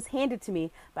 it was handed to me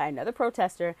by another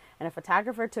protester, and a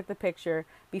photographer took the picture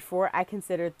before I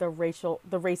considered the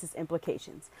racist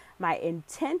implications. My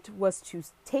intent was to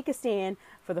take a stand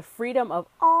for the freedom of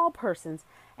all persons,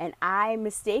 and I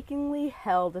mistakenly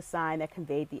held a sign that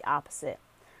conveyed the opposite.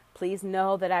 Please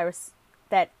know that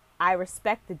I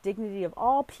respect the dignity of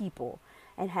all people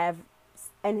and have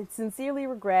and sincerely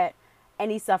regret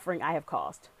any suffering I have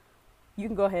caused. You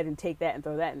can go ahead and take that and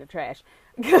throw that in the trash.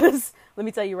 Because let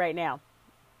me tell you right now,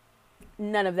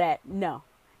 none of that. No.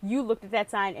 You looked at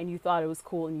that sign and you thought it was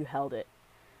cool and you held it.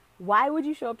 Why would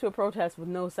you show up to a protest with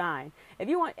no sign? If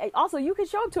you want, also, you can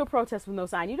show up to a protest with no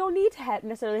sign. You don't need to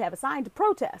necessarily have a sign to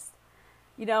protest.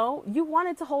 You know, you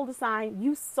wanted to hold a sign.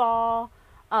 You saw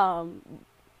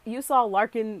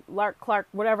Lark Clark,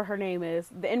 whatever her name is,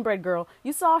 the inbred girl.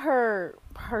 You saw her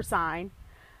sign,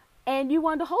 and you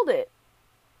wanted to hold it.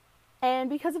 And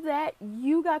because of that,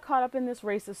 you got caught up in this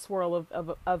racist swirl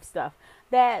of stuff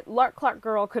that Lark Clark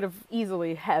girl could have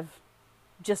easily have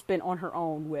just been on her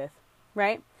own with,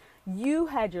 right? You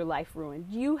had your life ruined.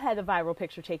 You had a viral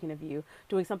picture taken of you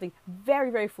doing something very,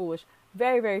 very foolish,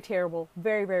 very, very terrible,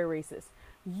 very, very racist.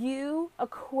 You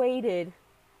equated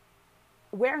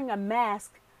wearing a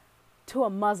mask to a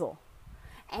muzzle.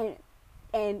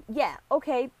 And yeah,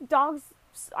 okay, dogs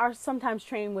are sometimes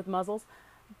trained with muzzles,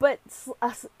 but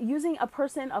using a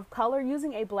person of color,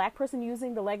 using a black person,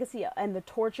 using the legacy and the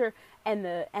torture and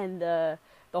the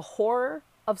horror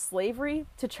of slavery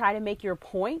to try to make your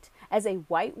point as a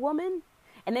white woman,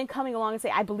 and then coming along and say,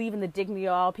 I believe in the dignity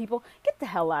of all people, get the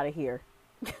hell out of here.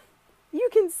 You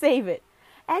can save it.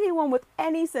 Anyone with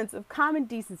any sense of common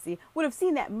decency would have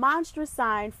seen that monstrous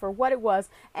sign for what it was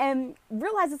and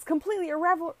realize it's completely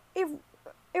irrelevant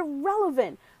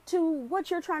to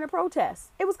what you're trying to protest.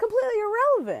 It was completely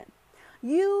irrelevant.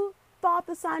 You thought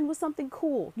the sign was something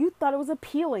cool. You thought it was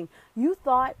appealing. You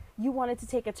thought you wanted to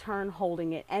take a turn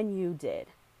holding it, and you did.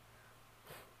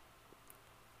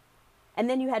 And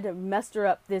then you had to muster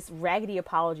up this raggedy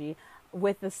apology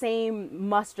with the same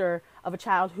muster of a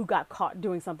child who got caught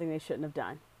doing something they shouldn't have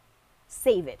done.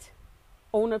 Save it.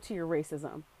 Own up to your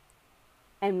racism.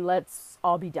 And let's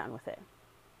all be done with it.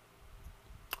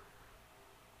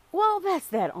 Well, that's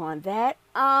that on that.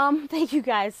 Thank you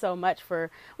guys so much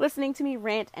for listening to me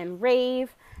rant and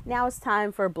rave. Now it's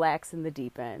time for Blacks in the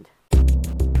Deep End.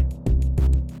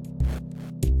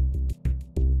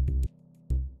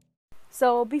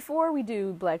 So before we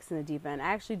do Blacks in the Deep End, I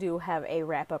actually do have a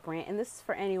wrap-up rant, and this is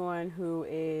for anyone who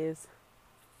is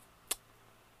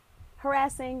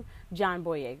harassing John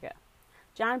Boyega.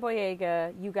 John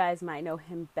Boyega, you guys might know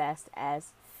him best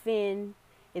as Finn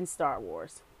in Star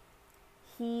Wars.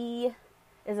 He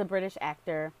is a British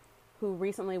actor who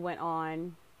recently went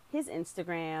on his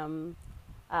Instagram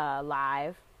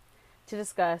live to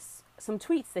discuss some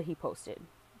tweets that he posted.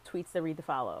 Tweets that read the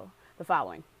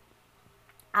following.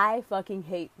 I fucking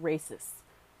hate racists.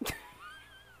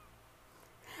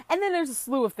 And then there's a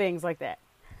slew of things like that.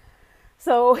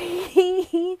 So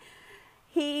he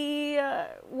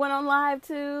went on live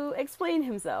to explain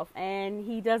himself, and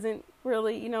he doesn't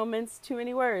really, mince too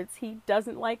many words. He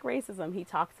doesn't like racism. He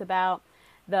talks about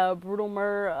the brutal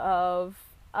murder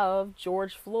of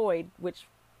George Floyd, which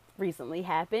recently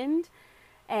happened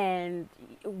and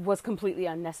was completely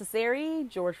unnecessary.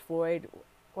 George Floyd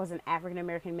was an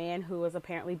African-American man who was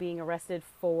apparently being arrested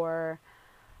for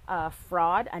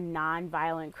fraud, a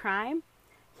non-violent crime.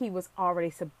 He was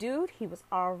already subdued. He was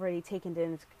already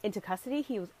taken into custody.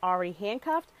 He was already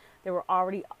handcuffed. There were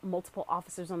already multiple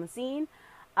officers on the scene.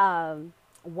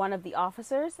 One of the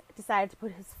officers decided to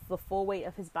put the full weight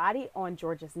of his body on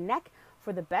George's neck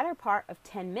for the better part of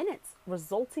 10 minutes,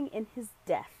 resulting in his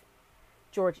death.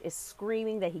 George is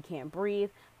screaming that he can't breathe.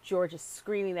 George is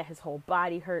screaming that his whole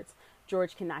body hurts.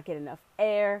 George cannot get enough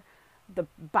air. The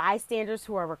bystanders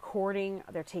who are recording,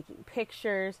 they're taking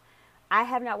pictures. I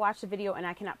have not watched the video, and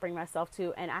I cannot bring myself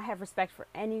to, and I have respect for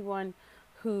anyone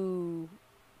who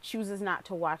chooses not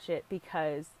to watch it,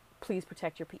 because please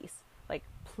protect your peace. Like,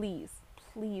 please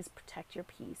protect your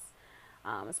peace,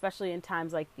 especially in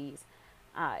times like these.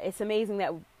 It's amazing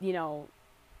that,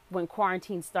 when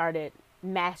quarantine started,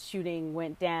 mass shooting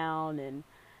went down, and,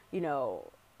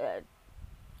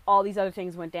 all these other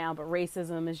things went down, but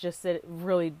racism is just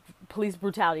really, police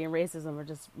brutality and racism are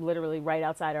just literally right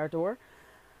outside our door.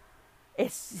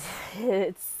 It's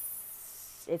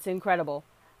incredible.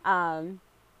 Long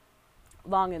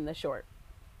and the short,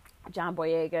 John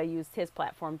Boyega used his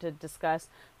platform to discuss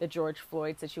the George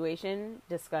Floyd situation,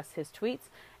 discuss his tweets,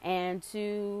 and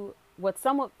to what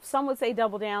some would say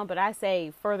double down, but I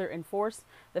say further enforce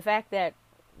the fact that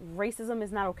racism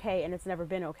is not okay, and it's never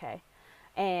been okay.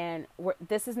 And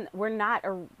we're not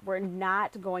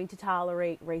going to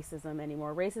tolerate racism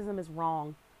anymore. Racism is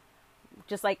wrong,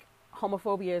 just like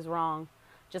homophobia is wrong,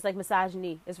 just like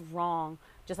misogyny is wrong,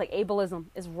 just like ableism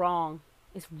is wrong.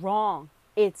 It's wrong.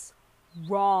 It's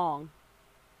wrong.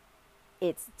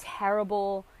 It's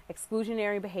terrible,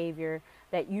 exclusionary behavior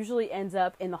that usually ends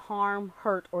up in the harm,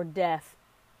 hurt, or death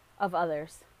of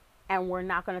others, and we're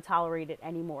not going to tolerate it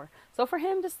anymore. So for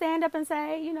him to stand up and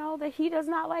say, that he does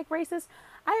not like racists,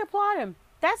 I applaud him.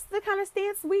 That's the kind of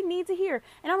stance we need to hear.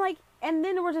 And I'm like, and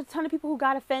then there was a ton of people who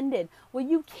got offended. Well,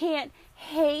 you can't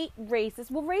hate racists.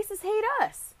 Well, racists hate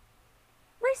us.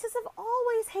 Racists have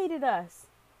always hated us.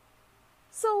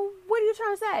 So what are you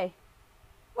trying to say?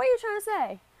 What are you trying to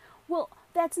say? Well,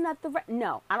 that's not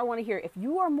no, I don't want to hear it. If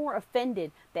you are more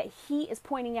offended that he is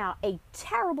pointing out a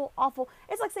terrible, awful,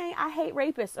 it's like saying I hate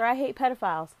rapists or I hate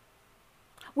pedophiles.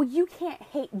 Well, you can't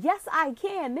hate. Yes, I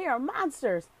can. They are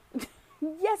monsters.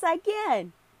 Yes, I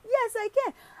can. Yes, I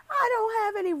can. I don't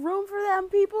have any room for them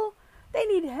people. They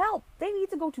need help. They need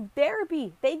to go to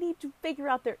therapy. They need to figure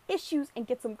out their issues and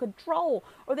get some control,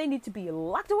 or they need to be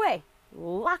locked away.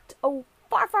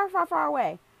 Far, far, far, far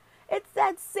away. It's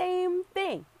that same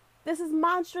thing. This is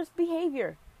monstrous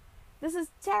behavior. This is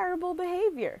terrible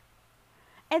behavior.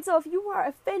 And so if you are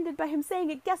offended by him saying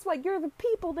it, guess what? You're the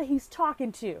people that he's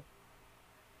talking to.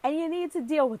 And you need to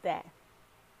deal with that.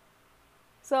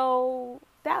 So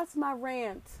that's my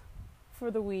rant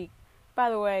for the week. By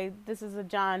the way, this is a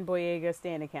John Boyega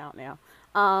Stan account now.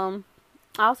 I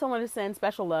also want to send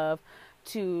special love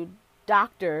to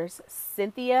doctors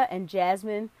Cynthia and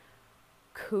Jasmine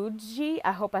Kuji.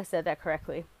 I hope I said that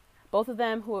correctly. Both of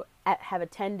them who have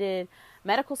attended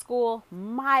medical school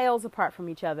miles apart from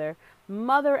each other.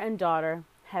 Mother and daughter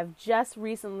have just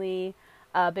recently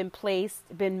been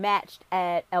matched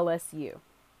at LSU.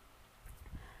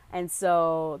 And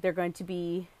so they're going to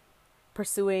be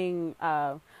pursuing,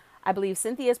 I believe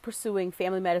Cynthia is pursuing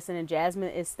family medicine and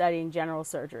Jasmine is studying general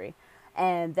surgery.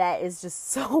 And that is just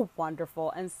so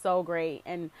wonderful and so great.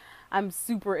 And I'm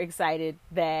super excited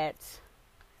for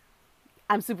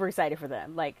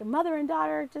them. Like mother and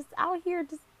daughter just out here,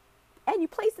 and you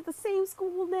placed at the same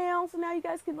school now. So now you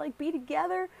guys can like be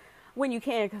together when you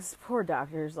can, because poor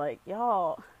doctors, like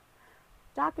y'all,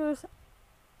 doctors,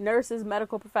 nurses,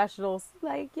 medical professionals,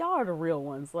 like y'all are the real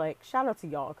ones. Like shout out to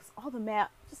y'all, because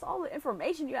all the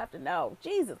information you have to know.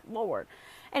 Jesus Lord.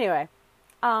 Anyway,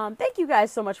 thank you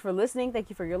guys so much for listening. Thank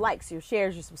you for your likes, your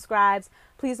shares, your subscribes.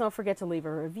 Please don't forget to leave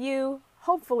a review.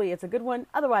 Hopefully it's a good one.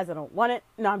 Otherwise I don't want it.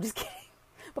 No, I'm just kidding.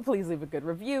 But please leave a good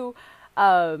review.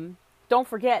 Don't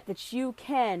forget that you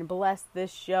can bless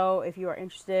this show if you are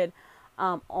interested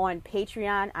on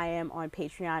Patreon. I am on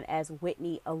Patreon as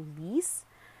Whitney Elise.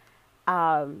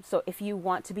 So if you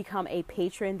want to become a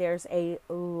patron, there's a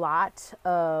lot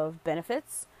of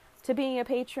benefits to being a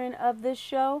patron of this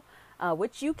show,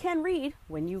 which you can read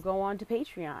when you go on to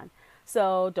Patreon.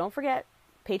 So don't forget,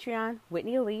 Patreon,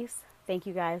 Whitney Elise. Thank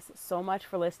you guys so much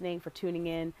for listening, for tuning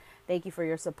in. Thank you for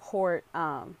your support.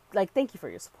 Thank you for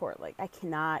your support. Like, I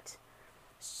cannot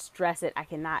stress it. I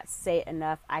cannot say it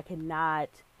enough. I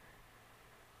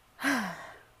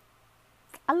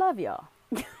love y'all.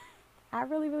 I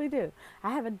really, really do.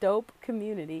 I have a dope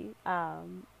community.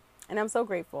 And I'm so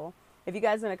grateful. If you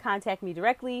guys want to contact me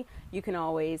directly, you can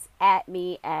always @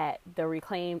 me at The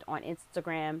Reclaimed on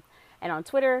Instagram. And on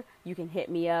Twitter, you can hit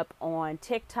me up on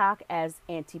TikTok as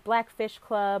Anti-Blackfish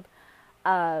Club.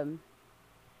 I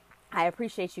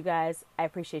appreciate you guys. I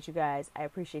appreciate you guys. I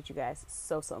appreciate you guys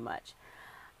so, so much.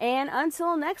 And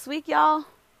until next week, y'all,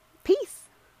 peace.